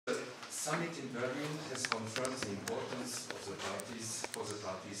summit in Berlin has confirmed the importance of for the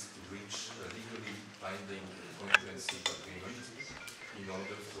parties to reach a legally binding comprehensive agreement in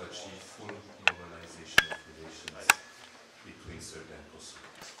order to achieve full normalization of relations between Serbia and Kosovo.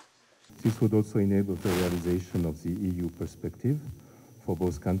 This would also enable the realization of the EU perspective for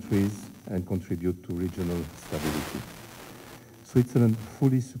both countries and contribute to regional stability. Switzerland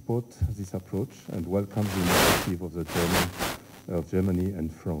fully supports this approach and welcomes the initiative of Germany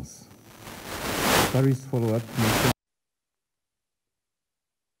and France. Paris follow-up mentioned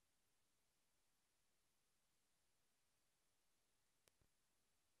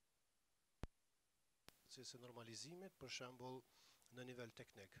procesi normalizimit, për shembull në nivel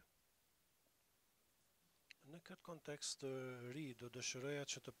teknik. Në këtë kontekst të ri, do dëshiroja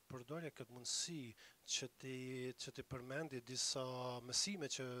që të përdorja këtë mundësi që të përmendi disa mësime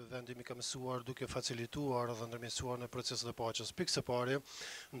që vendi mi ka mësuar duke facilituar dhe ndërmjetësuar në proceset e paqes. Pikë së pari,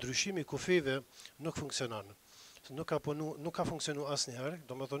 ndryshimi i kufive nuk funksionon. Nuk ka funksionu asnjëherë,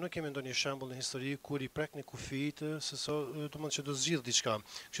 domethënë nuk kemi ndonjë shembull në histori kur i prek një kufit, domethënë që do zgjidh diçka.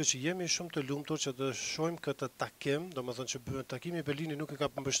 Kështu që jemi shumë të lumtur që të shohim këtë takim, domethënë që takimi i Berlinit nuk e ka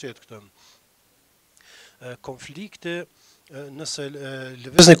mbështet këtë. Konflikte, nëse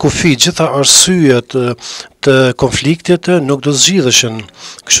lëvizën e kufi, gjitha arsyet të konfliktit nuk do zgjidheshin.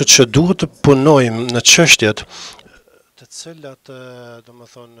 Kështu që duhet të punojmë në çështjet të cilat,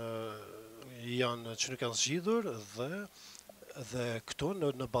 domethënë, janë që nuk janë zgjidhur dhe këto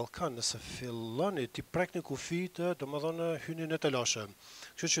në Ballkan, nëse filloni ti prekni kufit, domethënë hyni në telashe.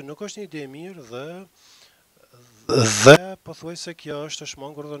 Kështu që nuk është një ide e mirë dhe pothuajse kjo është e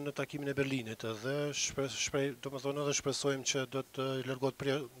shmangur edhe në takimin e Berlinit dhe domethënë edhe shpresojmë që do të largohet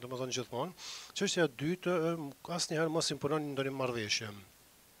domethënë gjithmonë. Çështja e dytë, asnjëherë mos imponon ndonjë marrëveshje.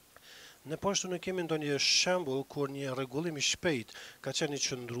 Ne poshtu nuk kemi ndonjë shembull kur një rregullim i shpejt ka qenë i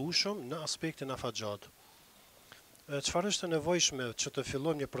qëndrueshëm në aspektin afatgjat. Çfarë është e nevojshme që të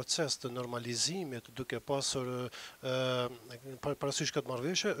fillojmë një proces të normalizimit duke pasur parasysh këtë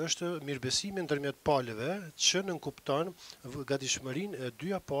marrëveshje është mirëbesimi ndërmjet palëve që nënkupton gatishmërinë e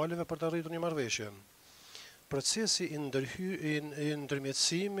dyja palëve për të arritur një marrëveshje. Procesi i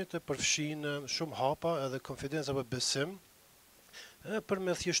ndërmjetësimit përfshin shumë hapa edhe konfidencë apo besim për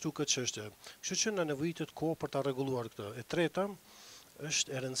me thjeshtu këtë çështje. Kështu që na nevojitet kohë për ta rregulluar këtë. E treta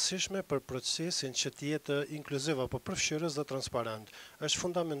është e rëndësishme për procesin që të jetë inkluziv apo përfshirës dhe transparent. Është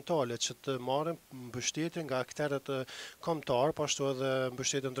fundamentale që të marrim mbështetje nga aktorët kombëtar, po ashtu edhe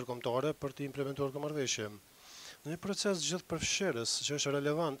mbështetje ndërkombëtare për të implementuar këtë marrëveshje. Në një proces gjithë përfshirës që është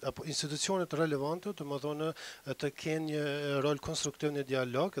relevant, apo institucionet relevante, domethënë të kenë një rol konstruktiv në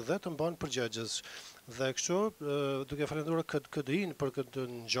dialog dhe të mbanë përgjegjës. Dhe kështu, duke falenderuar KDI-n për këtë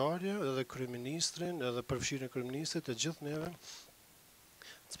ngjarje, edhe kryeministrin, edhe përfshirjen e kryeministrit të gjithë neve,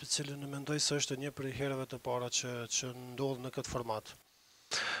 të cilën në mendoj se është një për herëve të para që ndodh në këtë format.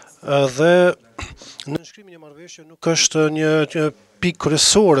 Dhe në nënshkrimin e marrëveshje nuk është një pikë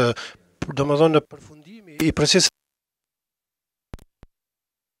kryesore, domethënë në përfundimi i procesit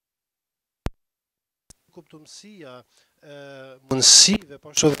kuptumësia mundësive po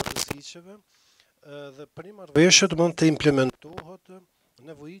ashtu edhe rreziqeve dhe për një marrëveshje do mund të implementohet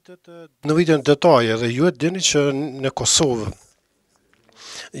nevojitën detaje dhe ju e dini që në Kosovë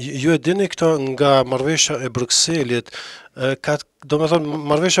ju e dini këto nga marrëveshja e Brukselit, domethënë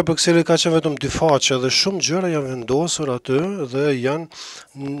marrëveshja e Brukselit ka qenë vetëm dy faqe dhe shumë gjëra janë vendosur aty dhe janë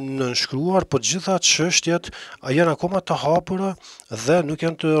nënshkruar, por gjitha çështjet janë akoma të hapura dhe nuk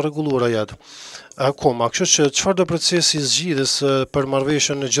janë të rregulluara jashtë. Akoma, kështu që çfarë do procesi i zgjidhjes për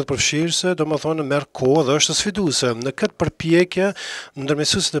marrëveshjen e gjithëpërfshirëse, domethënë merr kohë dhe është sfiduese. Në këtë përpjekje,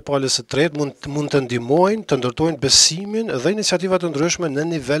 ndërmjetësuesit e palës së tretë mund të ndihmojnë, të ndërtojnë besimin dhe iniciativa të ndryshme në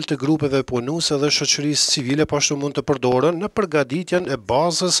nivel të grupeve punuese dhe shoqërisë civile, po ashtu mund të përdoren në përgatitjen e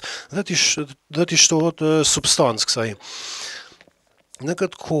bazës dhe t'i shtohet substancë kësaj. Në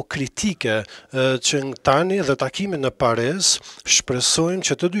këtë kohë kritike që tani dhe takimin në Paris shpresojnë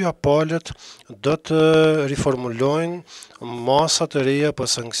që të dyja palët do të riformulojnë masa të reja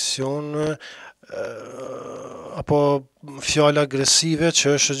për sanksione apo fjalë agresive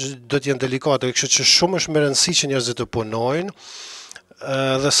që do të jenë delikate, kështu që shumë është më rëndësi që njerëzit të punojnë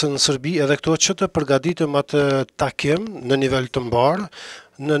dhe në Serbi edhe këto që të përgatitëm atë takim në nivel të mbarë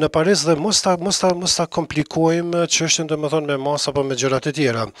në Paris dhe mos ta komplikojmë çështjen domethënë me masa apo me gjëra të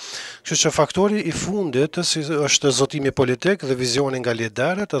tjera. Kështu që faktori i fundit është zotimi politik dhe vizioni nga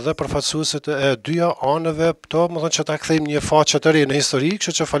liderët dhe përfaqësuesit e dyja anëve, domethënë që ta kthejmë një faqe të re në histori,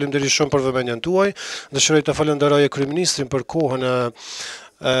 kështu që faleminderit shumë për vëmendjen tuaj. Dëshiroj të falenderoj kryeministrin për kohën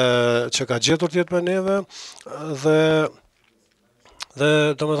që ka gjetur të jetë me neve dhe Dhe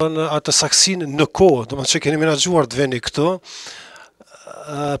do më thonë atë saksin në kohë, do më thonë që keni menaxhuar të veni këto,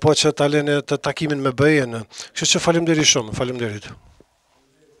 po që ta leni të takimin me BE-n. Kështu që faleminderit shumë, faleminderit.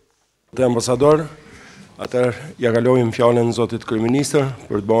 Të ambasador, atër ja kalojmë fjalën zotit kryeministër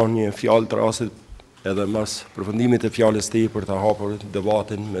për të bërë një fjalë të rastit edhe mas përfundimit e fjalës të për të hapur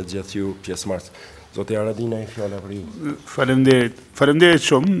debatin me gjithë ju pjesëmarrës. Zoti Haradinaj, fjala për ju. Faleminderit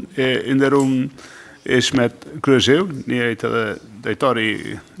shumë, e nderuam Ishmet Kryezeu, njëjtë edhe drejtori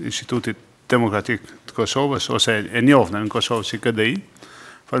i Institutit Demokratik të Kosovës, ose e njohur në Kosovë si KDI.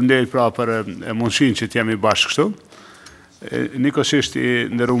 Faleminderit pra për mundësinë që të jemi bashkë këtu. Nikosisht i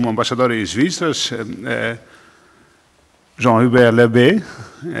nderuam ambasadori i Zvicrës, Jean-Hubert Lebe,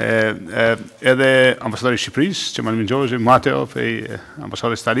 edhe ambasadori i Shqipërisë, Qemal Mingjozi, Mateo,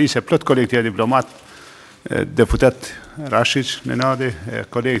 ambasadori Stalisë, plot kolegë tjerë diplomat, deputet Rashic, Nenadi,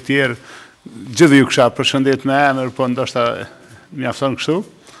 kolegë tjerë, gjithë ju kisha përshëndet me emër, po ndoshta mjafton kështu.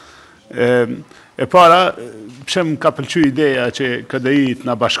 E para, pse më ka pëlqyer ideja që KDI të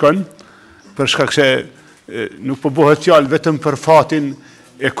na bashkon, për shkak se nuk po bëhet fjalë vetëm për fatin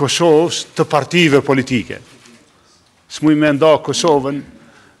e Kosovës të partive politike. S'muj me nda Kosovën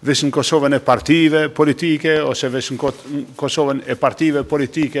veç në Kosovën e partive politike, ose veç në Kosovën e partive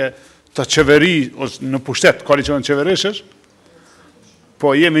politike të qeveri, ose në pushtet koalicionit qeverisës,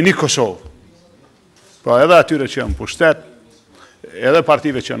 po jemi një Kosovë. Po edhe atyre që janë pushtet, edhe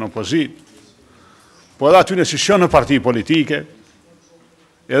partive që janë opozit, po edhe atyre që janë në parti politike,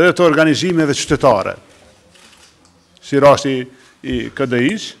 edhe të organizimeve qytetare, si rasti i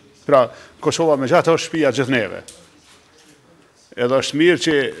KDI-s, pra Kosova me gjatë është shtëpia gjithë neve. Edhe është mirë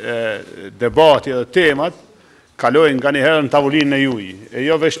që debati edhe temat kalojnë nga një herë në tavolinën e juj, e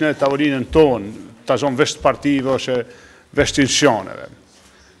jo veç në tavolinën tonë, ta zonë veç të partive ose veç të institucioneve.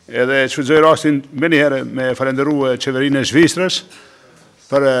 Edhe shfrytëzoj rastin me një herë me falenderue qeverinë e Zvicrës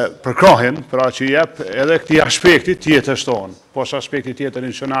për krahin, pra që jep edhe këti aspektit tjetës tonë, po së aspektit tjetër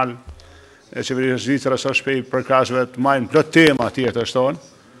nacional e qeverinë e Zvicrës është pej përkrahësve të majnë plot tema tjetës tonë,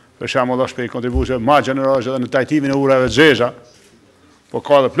 për shembull është pej kontributive ma gjenerose edhe në tajtimin e urave të zeza, po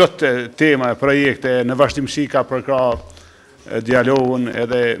ka dhe plot tema e projekte në vazhdimsi ka përkrah dialogun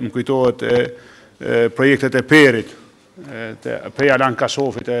edhe më kujtohet projektet e Perit, prej Alan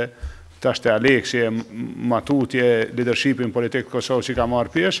Kasofit e tash të Aleksi e matutje leadershipin politik Kosovë që ka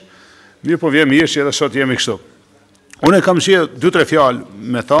marrë pjesë, mirë po vjen mirë që edhe sot jemi kështu. Unë kam sjell 2-3 fjalë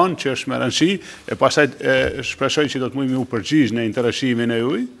me thonë që është me rëndësi, e pastaj shpresoj që do të mujmë u përgjigj në interesimin e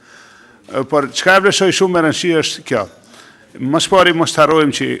juaj, por çka e vlerësoj shumë me rëndësi është kjo. Mos pari mos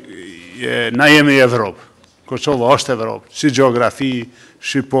harrojmë që na jemi Evropë. Kosova është Evropë, si gjeografi,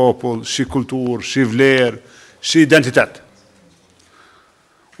 si popull, si kulturë, si vlerë, si identitet.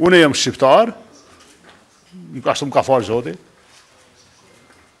 Unë jam shqiptar, ashtu më ka falë Zoti,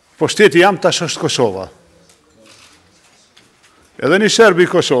 po shteti jam tash është Kosova. Edhe një Serb i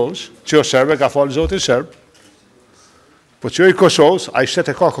Kosovës, që jo Serbe, ka falë Zoti Serb, po që jo i Kosovës, a i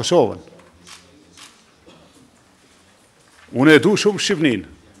shtetë e ka Kosovën. Unë e du shumë Shqipnin.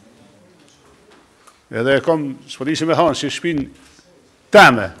 Edhe e kom, s'po di si me thonë, si shpin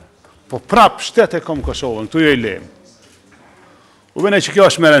teme, po prap shtetë e kom Kosovën, këtu jo i lemë. U vene që kjo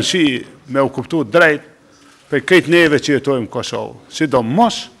është me rëndësi me u kuptu drejt për këtë neve që jetojmë Kosovë,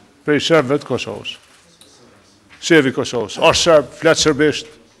 sidomos për i Serbëve të Kosovës. Serbi Kosovës, është Serb, fletë serbisht,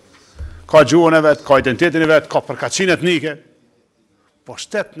 ka gjuhën e vetë, ka identitetin e vetë, ka përkatësinë etnike, po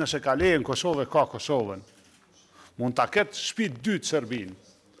shtetë nëse ka lejën Kosovë, ka Kosovën. Mund të ketë shtëpi dytë Serbinë,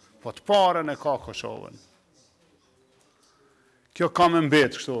 po të parën e ka Kosovën. Kjo ka me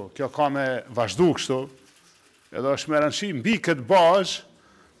mbetë kështu, kjo ka me vazhdu kështu, edhe është me rëndësi mbi këtë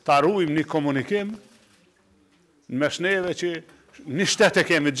bazë të arrujmë një komunikim në mes neve që një shtetë e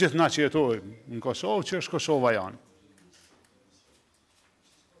kemi gjithë na që jetojmë në Kosovë, që është Kosova janë.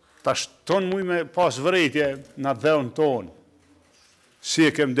 Ta shtonë muj me pas vërejtje në dheun tonë, si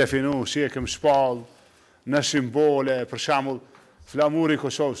e kem definu, si e kem shpallë, në simbole, për shembull, flamuri i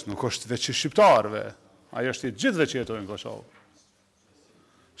Kosovës nuk është veç i shqiptarëve, ajo është i gjithëve që jetojnë në Kosovë.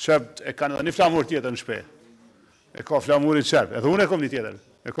 Serbt e kanë edhe një flamur tjetër në shpe. E ka flamurin serb, edhe unë e kom një tjetër,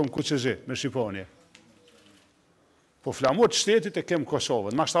 e kom Kuqezi, me Shqiponje. Po flamur të shtetit e kem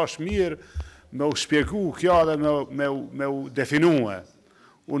Kosovën, ma shta është mirë me u spjegu kja dhe me u definue.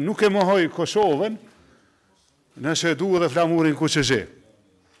 Unë nuk e mohoj Kosovën nëse du edhe flamurin Kuqezi.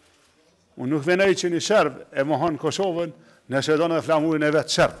 Unë nuk venej që një serb e mohon Kosovën nëse do në flamurin e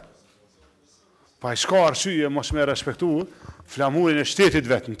vetë serb. Pa i s'ka arsye mos me respektu flamurin e shtetit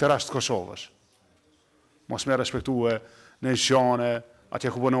vetë në të rast Kosovës. Mos me respektu në nëshjane,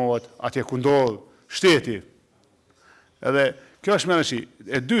 atje ku bënohet, atje ku ndodhë, shteti. Edhe Kjo është me rëndësi.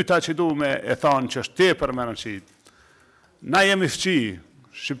 E dyta që du me e thonë që është tepër me rëndësi. Na jemi fëqi,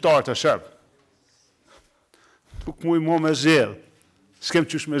 shqiptarët e shërbë. Nuk muj mo me zjedhë. S'kem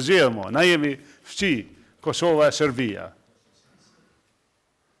qysh me zjedhë mo. Na jemi fëqi, Kosova e Serbia.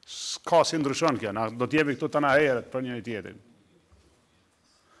 S'ka si ndryshon kjo. Na do t'jemi këtu të na heret për një tjetin.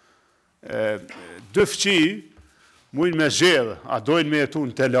 Dë fëqi, mujnë me zjedhë. A dojnë me jetu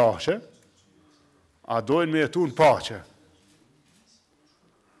në telashe, a dojnë me jetu në pache.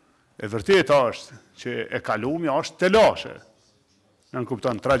 E vërteta është që e kalumja është telashe. Në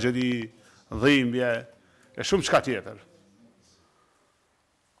kupton tragedi, dhimbje, e shumë qka tjetër.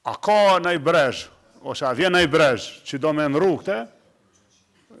 A ka në i brezh, ose a vjen në i brezh që do me mëru këte,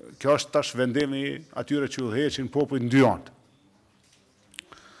 kjo është tash vendimi atyre që u heqin popujt në dyant.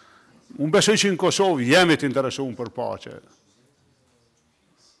 Unë besoj që në Kosovë jemi të interesuar për pache.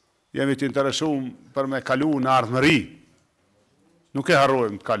 Jemi të interesuar për me kalu në ardhmëri. Nuk e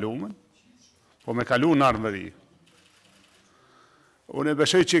harrojmë të kalumen, po me kalu në ardhmëri. Unë e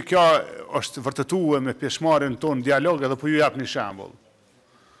besoj që kjo është vërtetue me pjesëmarrjen tonë dialog edhe po ju jap një shembull.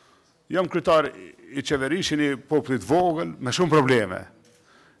 Jam kryetar i qeverisë një popullit vogël me shumë probleme.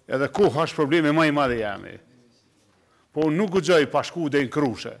 Edhe koha është problemi më i madh jemi. Po unë nuk guxoj pa shku deri në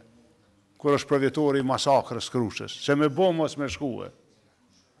Krushe, kur është përvjetori i masakrës Krushës, se me bom mos me shkue.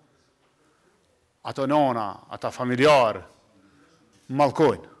 Ato nona, ata familjarë,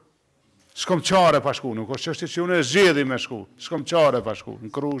 malkojnë. S'kom qare pa shku, nuk është qështi që unë e zgjedhi me shku. S'kom qare pa shku,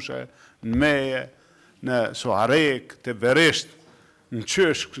 në Krushe, në Meje, në Soarek, të Beresht, në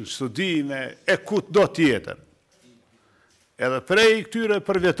Qëshk, në studime, e kut do tjetër. Edhe prej këtyre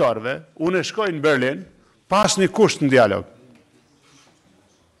përvjetarve, unë e shkoj në Berlin, pas një kusht në dialog.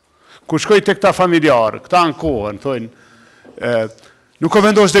 Ku shkoj të këta familjarë, këta në kohën, thojnë, nuk o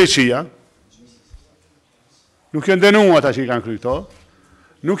vendos drejtësia, nuk janë denua ata që i kanë kry këto,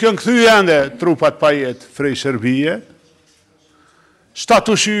 nuk janë këthy ende trupat pajet frej Serbije,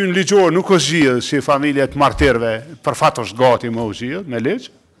 statusi në ligjor nuk o zhjithë si familjet martirve, për fatë është gati më o zhjithë, me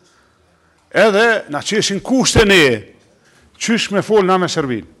legjë, edhe na qeshin kushtin e, qysh me folë na me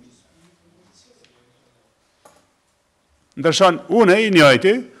Serbinë. Ndërsan, une i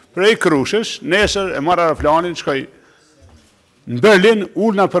njëjti, prej Krushës, nesër e marra aeroplanin, shkoj në Berlin,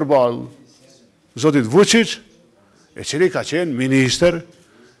 urna përbalë, zotit Vučić, e cili ka qenë minister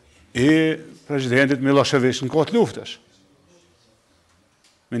i presidentit Milošević në kohët luftës.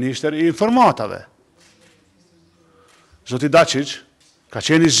 Minister i informatave. Zotit Dačić ka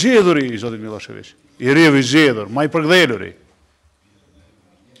qenë i zgjedhuri i zotit Milošević. I rjevi i zgjedhur, ma i përgdheluri.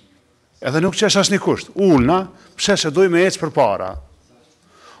 Edhe nuk qesh asnjë kusht. Ulna, pse se doj me ecë për para.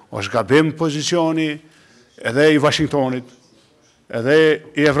 Është gabim pozicioni edhe i Washingtonit, edhe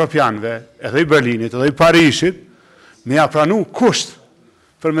i Evropianve, edhe i Berlinit, edhe i Parisit, me ja pranu kusht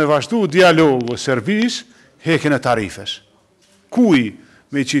për me vazhdu dialogu Serbisë, hekin e tarifes. Kuj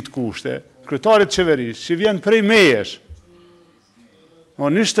me i qitë kushte? Kryetarit qeverisë, që vjen prej Mejes.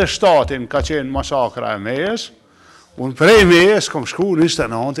 27-in ka qenë masakra e Mejes, unë prej Mejes kom shku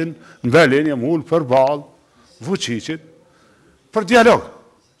 29-in në Berlin, jam ullë për balë Vučićit për dialog.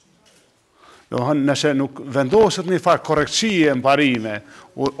 Nëse nuk vendoset një farë korekcije në parime,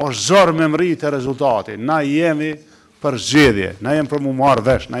 është zorë me mritë e rezultati, na jemi për zgjedhje, na jemi për mu marrë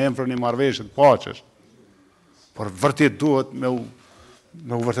vesh, na jemi për një marrëveshje të paqes. Por vërtet duhet me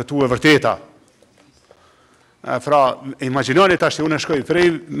u vërtetu e vërteta. Fra, imaginoni tash që unë shkoj prej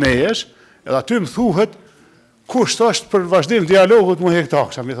Mejes, edhe aty më thuhet, kusht është për vazhdim dialogut mu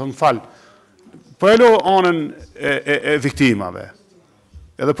hektaksa, mi thonë falë, po e lo anën e viktimave.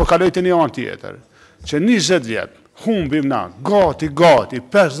 Edhe po kaloj të një anë tjetër, që 20 vjetë, humbim na, gati,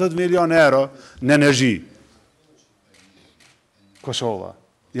 50 milion euro në energji. Kosova,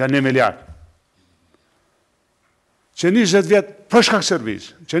 janë 1 miliard. Që 20 vjetë, për shkak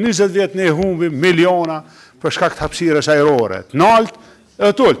Serbisë, që 20 vjetë ne humbim miliona për shkak të hapësirës ajrore, të naltë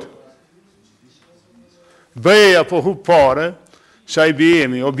edhe tulltë. Bëja po hub pare, sa i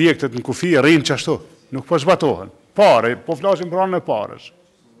bijemi, objektet në kufi, rinë qashtu, nuk po zbatohen. Pare, po flasim për anën e parës.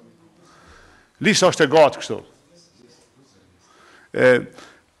 Lisa është e gatë kështu.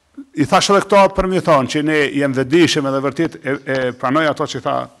 I thash edhe këta për mi thonë që ne jem vedishëm edhe vërtit e pranoj ato që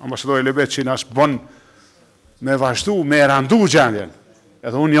tha ambasadori Lebet që nësë bon me vazhdu, me randu gjendjen.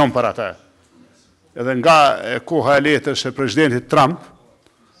 Edhe unë jam për atë. Edhe nga koha e letës e presidentit Trump,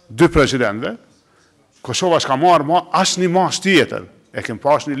 2 presidentve, Kosova s'ka marrë asë një mas tjetër. E kem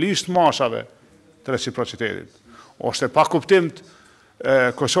pas një listë masave të reciprocitetit. Oshte pa kuptimt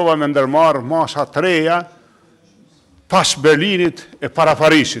Kosova me ndërmarë masa 3-ja pas Berlinit e para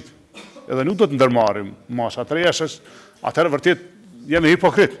Parisit. Edhe nuk do të ndërmarim masa 3-ja, se atëherë vërtet jemi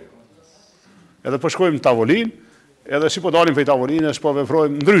hipokrit. Edhe po shkojmë në tavolinë, edhe si po dalim prej tavolinës, po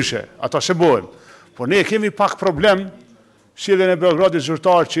veprojmë ndryshe, ata se bojmë. Po ne kemi pak problem, sjelljen e Beogradit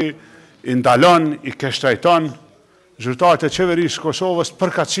zyrtar që i ndalon, i keshtrajton zyrtarët e qeverisë Kosovës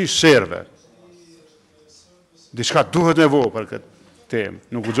përkatësisht serve. Diçka duhet nevojë për këtë temë.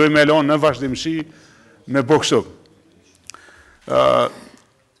 Nuk guxojmë me lënë në vazhdimsi me boksu.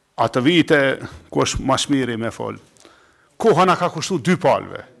 Atë vite, ku është mas miri me fol, koha na ka kushtu 2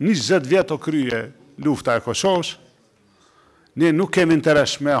 palve. 20 vjet o krye lufta e Kosovës. Ne nuk kemi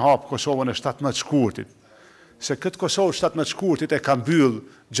interes me hap Kosovën e 17 shkurtit, se këtë Kosovë 17 shkurtit e ka mbyll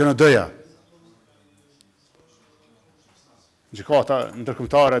GND-ja. Gjykata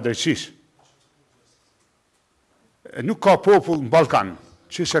ndërkombëtare e drejtësisë. Nuk ka popull në Ballkan,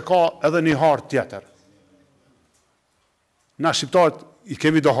 që se ka edhe një hartë tjetër. Na shqiptarët i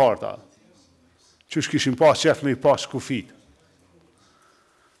kemi do harta, që kishin pas qef me i pas kufit.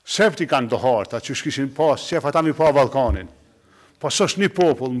 Septi kanë do harta, që kishin pas qef ata mi pa Ballkanin. Po s'është një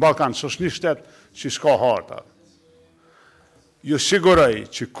popull në Ballkan, s'është një shtet që s'ka harta. Ju siguroj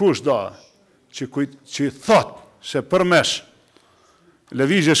që kush do, që thot se përmes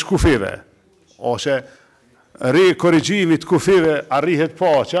lëvizjes kufive, ose rikorrigjimit kufive arrihet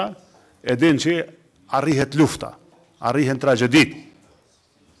paqja, e din që arrihet lufta, arrihen tragjedit.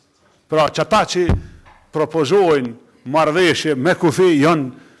 Pra që ata që propozojnë marrëveshje me kufi,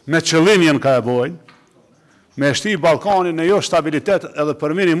 janë me qëllim janë ka e bojnë, me shti Ballkanin në jo stabilitet edhe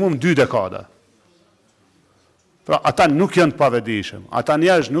për minimum 2 dekada. Pra ata nuk janë pavedishëm, ata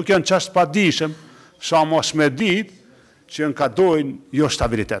njerëz nuk janë qashtë padishëm, sa mos me dit që janë ka dojnë jo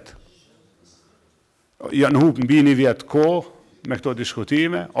stabilitet. Janë hupë mbi një vjetë kohë me këto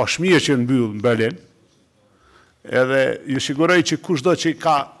diskutime, është mirë që në mbyllë në Berlin, edhe ju siguroj që kushdo që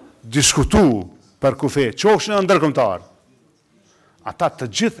ka diskutu për kufi, qofshin në ndërkombëtar, ata të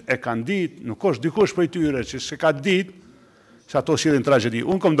gjithë e kanë ditë, nuk është dikush për tyre që se ka ditë, se ato sjellin tragjedi.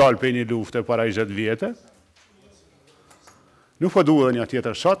 Unë kom dalë për një lufte para 20 vjetë, nuk po duhet një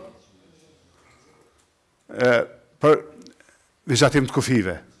tjetër sot, për vizatim të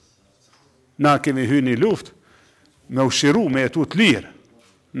kufive. Na kemi hyrë një luft, me ushiru, me jetu të lirë,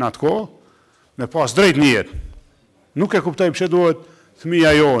 në atë kohë, me pas drejt një jetë. Nuk e kuptojmë që duhet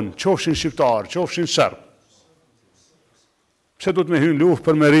fëmija jonë, qofshin shqiptarë, qofshin serbë. Pse duhet me hyrë në luft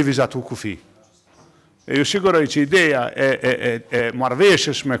për me rivizatu kufi. E ju siguroj që ideja e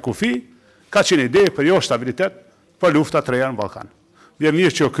marrëveshjes me kufi, ka qenë ide për jo stabilitet, për lufta të reja në Ballkan. Vje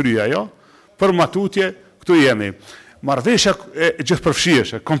mirë që o kryja jo, për matutje, këtu jemi. Marrëveshja e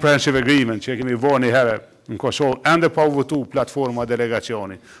gjithëpërfshirëse, comprehensive agreement, që e kemi vënë një herë në Kosovë, ende pa u votu platforma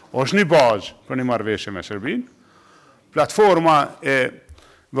delegacioni, është një bazë për një marrëveshje me Serbinë. Platforma e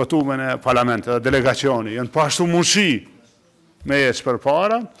votume në parlament dhe delegacioni, janë pashtu mundësi me jetë për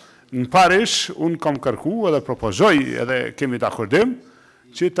para. Në Paris, unë kam kërku edhe propozoj edhe kemi të akordim,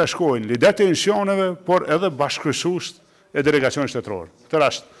 që të shkojnë lidet e insioneve, por edhe bashkërësust e delegacion shtetëror. Këtë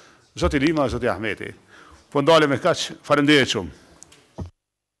rast, Zoti Lima dhe Zoti Ahmeti. Po ndale me kaq, falenderit shumë.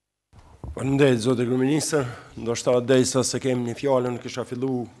 Falenderit, Zoti Kryeministër. Ndoshta derisa se kemi një fjalën, kisha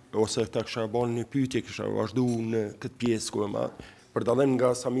fillu, ose ta kisha bën një pyetje, kisha vazhdu në këtë pjesë ku më. Për dallim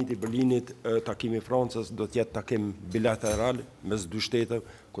nga samiti i Berlinit, takimi i Francës do të jetë takim bilateral mes 2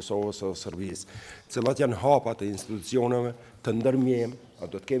 shteteve, Kosovës dhe Serbisë. Cilat janë hapat e institucioneve të ndërmjem, a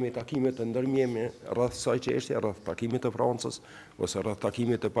do të kemi takime të ndërmjem rreth kësaj çështje, rreth takimit të Francës ose rreth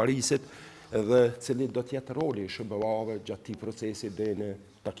takimit të Parisit, dhe cili do të jetë roli i SBA-ve gjatë këtij procesi deri në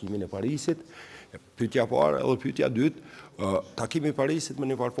takimin e Parisit. Pyetja e parë edhe pyetja e dytë, takimi i Parisit me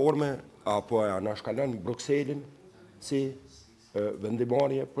një forme apo anashkalon Brukselin si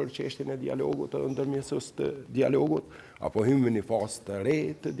vendimarrje për çështjen e dialogut, të ndërmjetësisë të dialogut, apo hymë në një fazë të re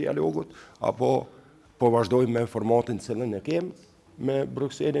të dialogut, apo po vazhdojmë me formatin cilën e kemi me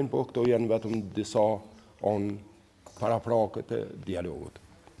Brukselin, po këto janë vetëm disa paraprakë të dialogut.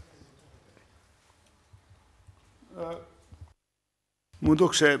 Mu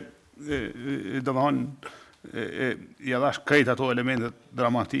duk se do më thonë, ja dhash krejt ato elementet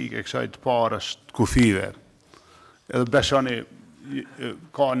dramatike kësaj të parës të kufive. Edhe beshani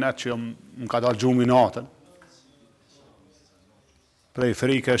ka net që më ka dalë gjumi natën. Prej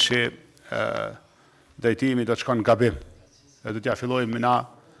frikës që drejtimi do të shkon gabim. E do t'ja fillojmë na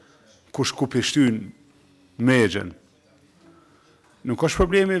kush ku pishtyn megjen. Nuk është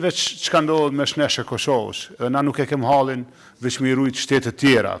problemi veç që ka ndodhë me shneshe Kosovës, edhe na nuk e kem halin veç me i rujt shtetet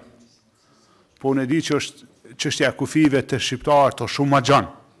tjera. Po unë e di që është çështja e kufive të shqiptarë të shumë ma gjanë.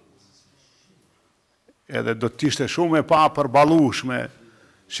 Edhe do t'ishte shumë e pa përbalushme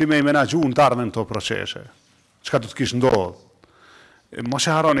si me i menagju në të ardhmen të procese. çka do të kishte ndodhur. Mos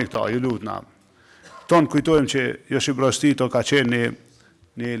e harroni këta, ju lutna. Ton kujtojmë që Josip Broz Tito ka qenë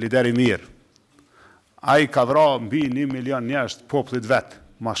një lider i mirë. Ai ka vrarë mbi 1 milion njerëz të popullit vet,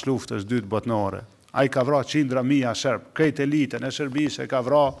 mas luftës dytë botërore. Ai ka vrarë qindra mijë serb, krejt elitën e Serbisë e ka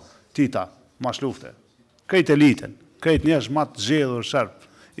vrarë Tita mas lufte. Krejt elitën, krejt njerëz më të zgjedhur serb,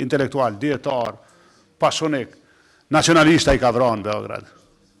 intelektual, dietar, pasionik, nacionalist ai ka vrarë në Beograd.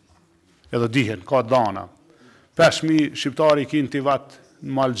 Edhe dihen, ka dana. 5.000 shqiptari kinë t'i vat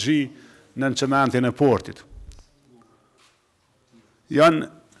në Mallxhi në cementin e portit. Janë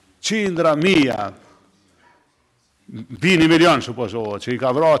qindra mija, mbi 1 milion supozohet, që i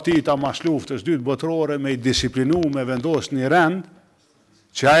ka vrarë Tita mas luftës dytë botërore me i disiplinu, me vendos një rend,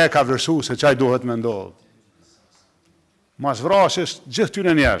 që aja ka vërsu se qaj duhet me ndodhë. Mas vrasjes gjithë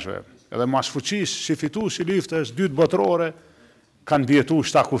tyre njerëzve, edhe mas fuqis që fitu si luftës dytë botërore, kanë bjetu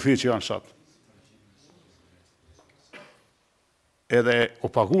 7 kufi që janë sot. Edhe o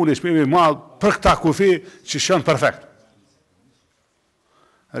paguni çmimi i madh për këta kufi që janë perfekt.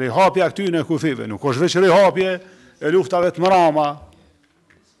 Rihapja këtyre kufive nuk është veç rihapje e luftave të mërama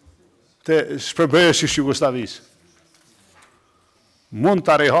të shpërbërësisht Jugosllavisë. Mund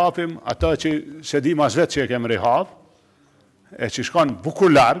të rihapim ata që se di mas vetë që e kem rihap, e që shkon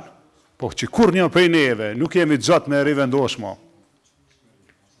bukur larg, po që kur një prej neve nuk jemi të zot me rivendosmo.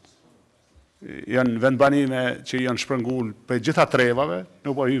 Janë vendbanime që janë shprëngull për gjitha trevave,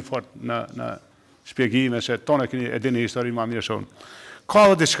 nuk po hyj fort në shpjegime se tonë e dini histori ma mirë shumë. Ka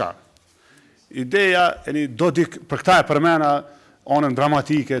dhe diçka. Ideja për këta e përmena anën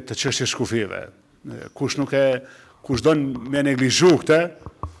dramatike të çështjes kufive. Kush don me neglizhu këte,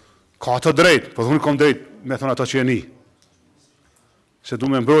 ka të drejt, po thunë kom drejt me thonë ato që e ni. Se du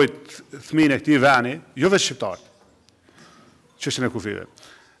me mbrojt thmin e këti veni, jo vetë shqiptar, çështjen e kufive.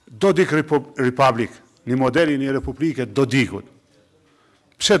 Dodik Republik, një modeli një republike Dodikut.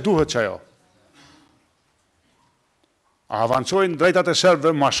 Pse duhet që ajo? A avancojnë drejtat e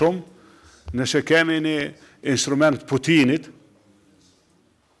serbëve ma shumë nëse kemi një instrument Putinit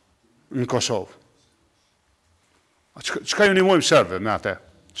në Kosovë. Qëka ju nimojmë serbëve me ate?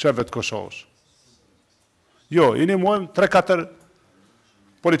 Serbëve të Kosovës? Jo, ju nimojmë 3-4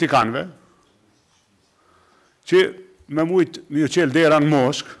 politikanve që me mujtë mi u qelë dera në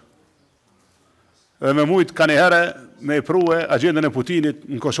Moskë dhe me mujtë ka njëherë me i prue agendën e Putinit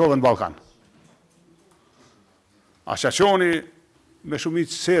në Kosovë në Balkan. Asociacioni me shumit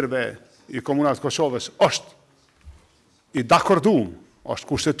serbe i komunat Kosovës është i dakordum, është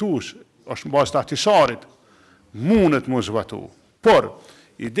kushtetues, është në bazë të ahtisarit, mundet mu zbatu. Por,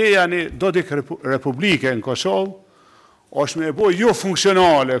 ideja një dodik republike në Kosovë është me e boj jo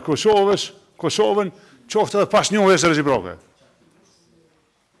funksionale Kosovën, qoftë edhe pas njohjes reciproke.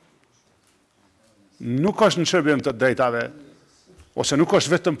 Nuk është në shërbim të drejtave, ose nuk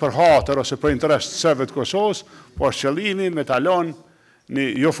është vetëm për hatër ose për interes të serbëve të Kosovës, po është qëllimi me talon një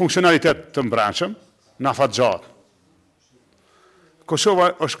jo funksionalitet të mbrëmshëm, në afat gjatë.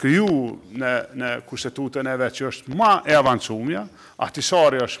 Kosova është kriju në kushtetutën e vetë që është ma e avancumja,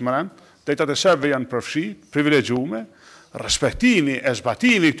 ahtisari është mërën, drejtat e serbëve janë përfshi, privilegjume, respektimi e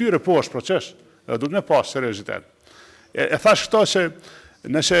zbatimi këtyre po është proces, dhe duhet me pasë seriozitet. E thash këto se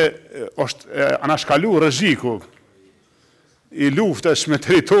nëse është anashkalu rreziku i luftës me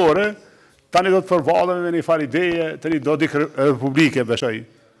territore, tani do të përballemi me një farë ideje të një dodik republike, besoj,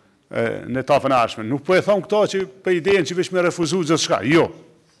 në etapën e ardhshme. Nuk po e thon këto që për idejen që veç me refuzu gjithçka, jo.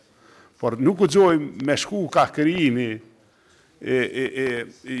 Por nuk guxojmë me shku ka krijimi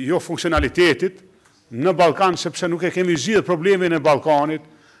jo funksionalitetit në Ballkan, sepse nuk e kemi zgjidhur problemin e Ballkanit,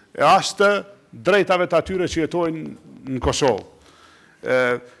 e as të drejtave të atyre që jetojnë në Kosovë.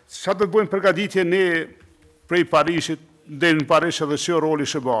 Sa do të bëjmë përgatitje ne prej Parisit, dhe në Paris edhe si roli i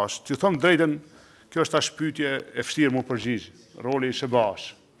SBA-s. Që thëmë drejten, kjo është ta shpytje e vështirë mu përgjigjë, roli i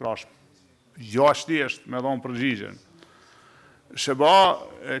SBA-s. Pra, jo ashtë thjesht me dhonë përgjigjen.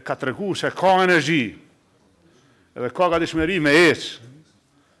 SBA ka tregu se ka energji, edhe ka gatishmëri me ecë,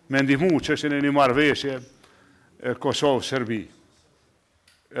 me ndihmu që është një marrëveshje Kosovë-Serbi.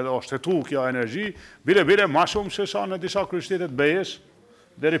 Edhe është të tu kjo energji, bile ma shumë se sa në disa kryqëtetet BE-s,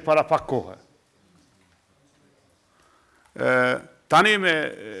 deri para pak kohë. Tani me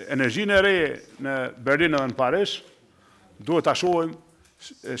energjinë e re në Berlin dhe në Paris, duhet të shohim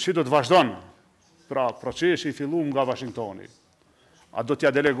si do të vazhdon pra procesi i fillum nga Washingtoni. A do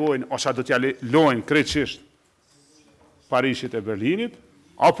t'ja delegojnë, ose a do t'ja lojnë krejtësisht Parisit e Berlinit,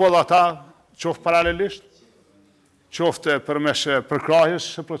 apo edhe ata qoftë paralelisht, qoftë përmes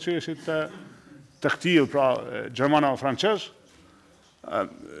përkrahjes së procesit të këtil, pra Gjermano-Francez,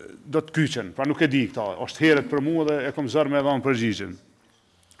 do të kyqen, pra nuk e di këta, është herët për mua dhe e kom zërë me dhonë përgjigjen.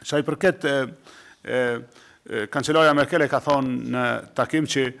 Sa i përket, kancelarja Merkel e ka thonë në takim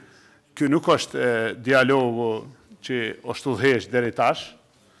që kjo nuk është dialogu që është udhëheq deri tash,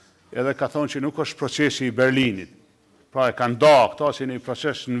 edhe ka thonë që nuk është procesi i Berlinit. Pra e kanë da këta që një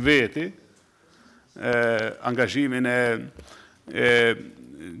proces në veti, angazhimin e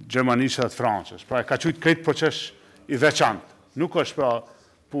Gjermanisë dhe Francës. Pra e ka qujtë këtë proces i veçantë. Nuk është pra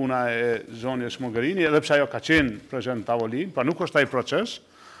puna e zonjës Mogherini, edhe pse ajo ka qenë prezent tavolin, pra nuk është ai proces,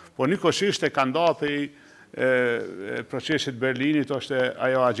 por njëkohësisht e ka nda për procesit Berlinit, është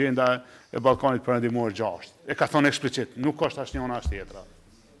ajo agenda e Ballkanit Perëndimor 6. E ka thonë eksplicit, nuk është asnjëna as tjetra.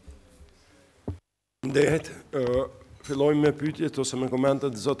 Ndehet, fillojmë me pyetjet ose me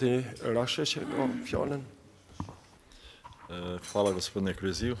komentet zoti Rashe që ka fjalën. Hvala gospodine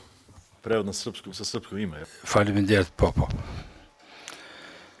Kreziju. Prevod na srpsku, sa srpsku ime. Faleminderit, po.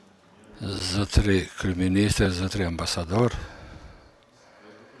 Zotri kryeministër, zotri ambasador,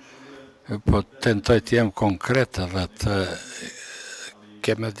 po tentoj të jem konkret dhe të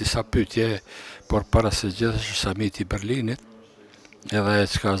keme disa pyetje, por para se gjithë është samiti i Berlinit, edhe e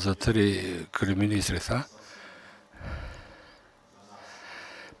çka zotri kryeministri tha,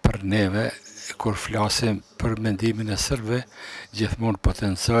 për neve, kur flasim për mendimin e Serbëve, gjithmonë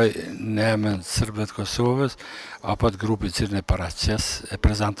potencoj në emën Serbëve të Kosovës, apo të grupit që në paraqes e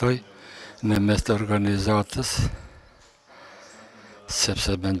prezantoj në mes të organizatës,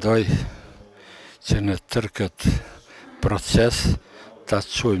 sepse mendoj që në tërë këtë proces ta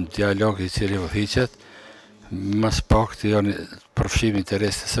çojmë dialog i cili udhëhiqet, mas pak të janë përfshim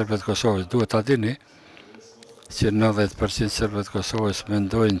interesi të Serbëve të Kosovës. Duhet ta dini që 90% Serbëve të Kosovës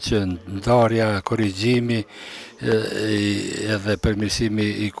mendojnë që ndarja, korrigjimi edhe përmirësimi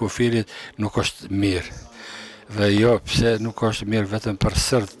i kufirit nuk është mirë. Dhe jo, pse nuk është mirë vetëm për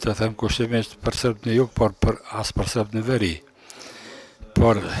Serb, të them kushtimisht për Serb në jug, por as për Serb në veri.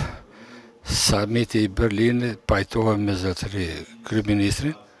 Por samiti i Berlinit, pajtohem me zotëri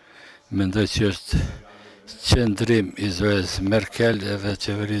kryeministrin, mendoj që është qëndrim i zojes Merkel edhe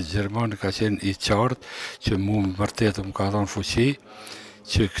qeverisë gjermane ka qenë i qartë që mu më vërtetë më ka dhënë fuqi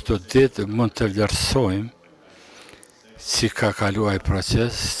që këto ditë mund të vlerësojmë si ka kaluar ai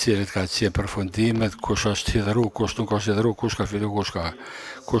proces, cilat ka qenë përfundimet, kush është hidhuru, kush nuk është hidhuru, kush ka fitu,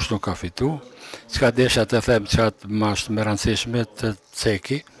 kush nuk ka fitu. Çka desha të them çat më është më rëndësishme të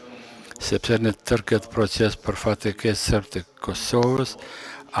ceki, sepse në tërë këtë proces për fat të keq Serbë të Kosovës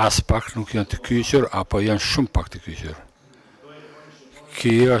as pak nuk janë të kyqur, apo janë shumë pak të kyqur.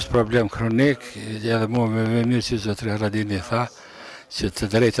 Kjo është problem kronik, edhe mua me mirë që zotri Haradinaj tha, që të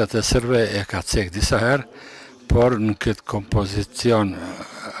drejtat e Serbëve e ka cek disa herë, por në këtë kompozicion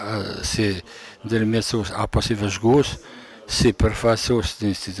si ndërmjetësues apo si vëzhgues, si përfaqësues të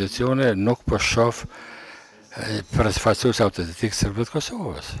institucione, nuk po shoh përfaqësues autentik Serbëve të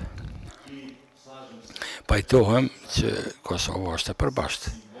Kosovës. Pajtohem që Kosova është e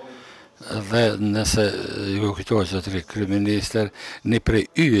përbashkët. Dhe nëse ju kujtohet zotri kryeministër, një prej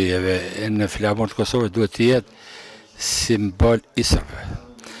yjeve në flamur të Kosovës duhet të jetë simbol i Serbëve.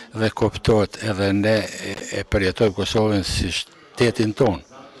 Dhe kuptohet edhe ne e përjetojmë Kosovën si shtetin tonë.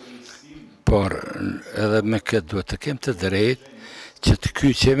 Por edhe me këtë duhet të kemë të drejtë që të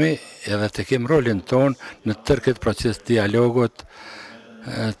kyqemi edhe të kemë rolin tonë në tërë këtë proces dialogut,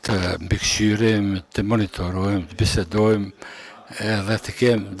 të mbikëqyrim, të monitorojmë, të bisedojmë, edhe të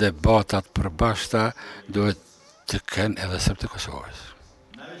kemë debatat përbashkëta, duhet të kenë edhe Serbë të Kosovës.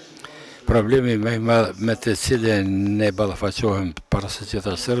 Problemi me të cilën ne ballafaqohem para se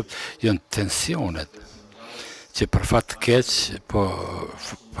gjitha Serbë janë tensionet, që për fat të keq po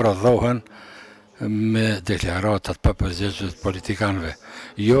prodhohen me deklaratat pa përgjegjës të politikanëve.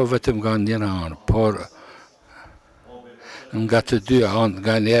 Jo vetëm nga njëra anë, por nga të dy anë,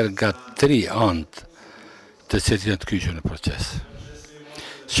 nga njerë nga 3 anë të cilët janë të kyqur në proces.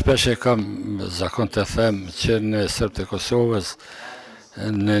 Shpesh e kam zakon të them që në Serbë të Kosovës,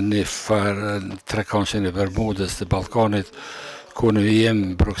 në një farë trekanëshin e Bermudës të Ballkanit, ku në jem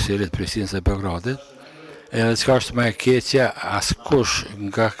Brukselit, Prishtinës e Beogradit, edhe çka është më e keqja, askush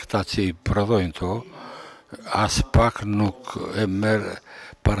nga këta që i prodhojnë to, as pak nuk e merr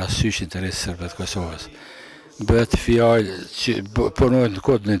parasysh interes Serbëve të Kosovës. Bëhet fjalë që punojnë në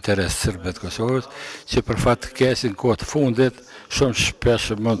kod në interes Serbëve të Kosovës, që për fat të keq në kohë të fundit shumë shpesh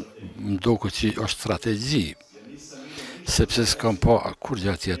më duket që është strategji, sepse s'kam pa kur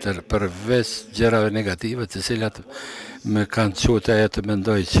gjë tjetër përveç gjërave negative, të cilat më kanë çuar ajo të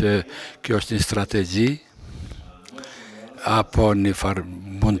mendoj që kjo është një strategji apo një farë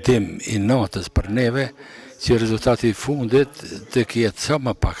mundim i natës për neve që rezultati I fundit të ketë sa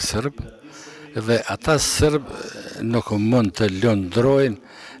më pak Serb dhe ata Serb nuk mund të lëndrojnë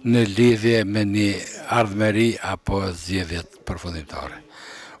në lidhje me një ardhmëri apo zgjedhjet përfundimtare.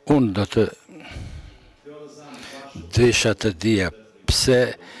 Unë do të desha të dija pse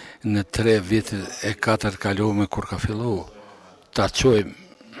në 3 vitet e 4 kalume kur ka fillu ta çojmë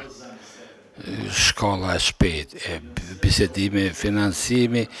shkolla e shpejt, e bisedimi,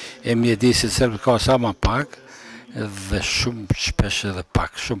 financimi, e mjedisit serb ka sa më pak dhe shumë shpesh edhe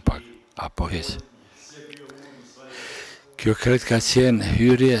pak, shumë pak, apo hiç. Kjo kretë ka qenë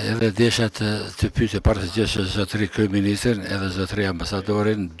hyrje edhe desha të pyetje para se gjë zotëri kryeministrin edhe zotëri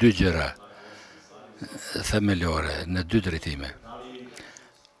ambasadorin 2 gjëra themelore në 2 drejtime.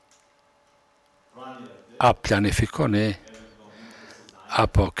 A planifikoni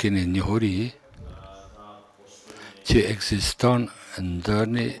apo keni njohuri që ekziston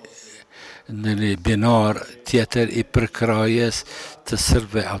ndërni në një binar tjetër I përkrajes të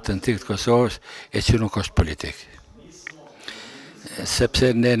serbëve autentik të Kosovës e që nuk është politik.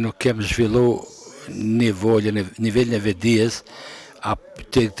 Sepse ne nuk kem zhvillu nivelin e vedijes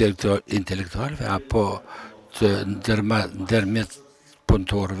të intelektualve apo të ndërmjet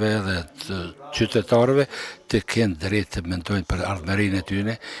punëtorëve dhe të qytetarëve të kenë drejtë të mendojnë për ardhmërinë e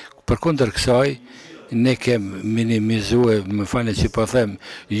tyre. Përkundër kësaj, ne kem minimizue, më falni që po them,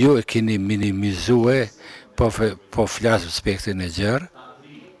 ju e keni minimizue, po flas aspektin e gjerë,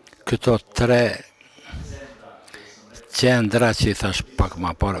 këto 3 qendra që I thash pak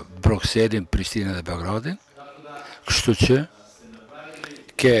më parë, Brukselin, Prishtinën dhe Beogradin, kështu që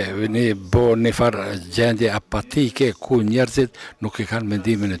një farë gjendje apatike ku njerëzit nuk I kanë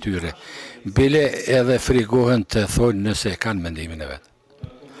mendimin e tyre. Bile edhe frigohen të thonë nëse kanë mendimin e vetë.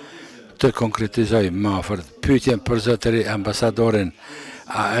 Të konkretizoj më afër pyetjen për zotëri ambasadorin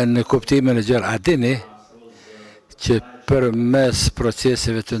në kuptimin e gjerë, a dini që përmes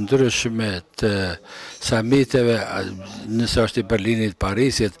proceseve të ndryshme të summiteve, nëse është I Berlinit,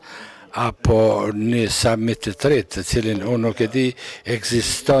 Parisit, apo një summit të tretë, të cilin unë nuk e di,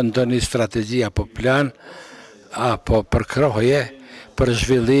 ekziston ndonjë strategji apo plan, apo përkroje për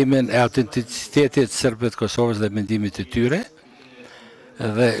zhvillimin e autenticitetit serbëve të Kosovës dhe mendimit të tyre,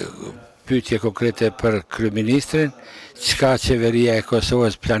 dhe pyetje konkrete për kryeministrin, çka qeveria e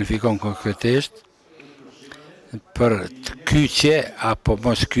Kosovës planifikon konkretisht për të kyçje apo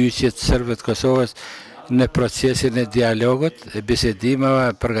mos kyçje të serbëve të Kosovës në procesin e dialogut, e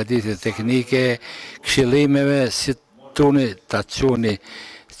bisedimeve, përgatitje teknike, këshillimeve, si tuni ta çuni,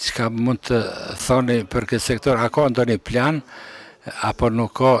 çka mund të thoni për këtë sektor, a ka ndonjë plan apo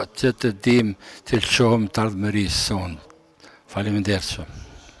nuk ka që të dim të lëshohem të ardhmërisë sonë. Faleminderit shumë.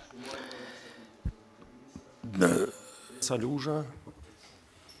 Saluja.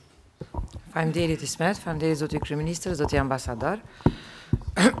 Faleminderit Ismet, faleminderit zoti kryeministër, zoti ambasador.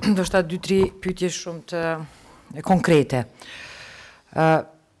 Ndoshta 2-3 pyetje shumë të konkrete.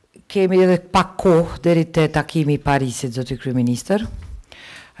 Kemi edhe pak kohë deri te takimi I Parisit, zoti kryeministër.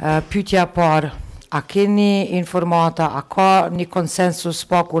 Pyetja parë, a keni informata, a ka një konsensus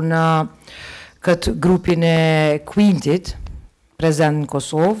paku në këtë grupin e Quintit prezent në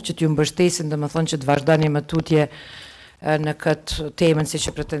Kosovë, që t'ju mbështesin, domethënë që të vazhdoni më tutje në këtë temën, si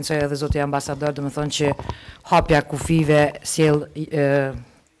që pretendoj edhe zoti ambasador, domethënë që hapja kufive sjell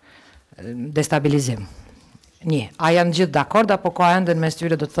destabilizim. A janë gjithë dakord apo ka ende mes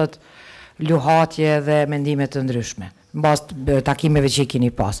tyre do të thotë luhatje dhe mendime të ndryshme, mbas takimeve që I keni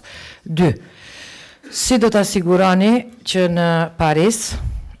pas. 2. Si do të asiguroni që në Paris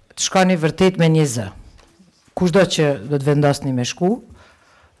të shkoni vërtet me një zë? Kushdo që do të vendosni me shku,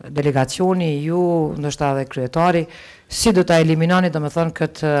 delegacioni, ju, ndoshta edhe kryetari, si do të eliminoni, do më thonë,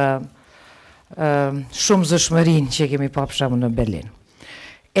 këtë shumë zëshmërinë që kemi pa për shembull në Berlin.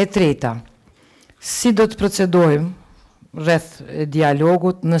 E treta, si do të procedojmë rreth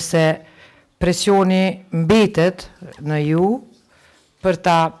dialogut nëse presioni mbetet në ju për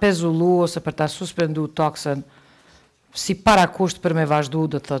ta pezullu ose për ta suspendu taksën si parakusht për me vazhdu,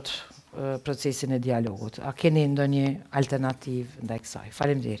 do të thotë, procesin e dialogut. A keni ndonjë alternativë ndaj kësaj?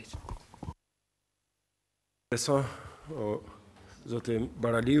 Faleminderit. Zoti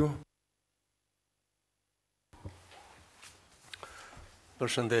Baraliu.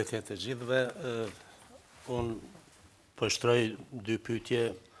 Përshëndetje të gjithëve. Unë përshtroj 2 pyetje,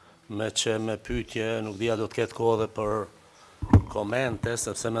 me që me pyetje nuk dhja do të ketë kohë dhe për komente,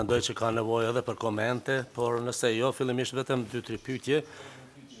 sepse mendoj që ka nevojë edhe për komente, por nëse jo, fillimisht vetëm 2-3 pyetje.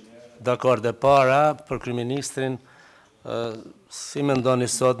 Dakor, dhe para, për kryeministrin, si mendoni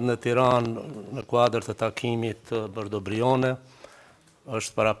sot në Tiranë në kuadër të takimit Brdo Brione,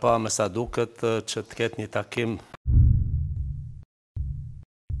 është para pa me sa duket që të ketë një takim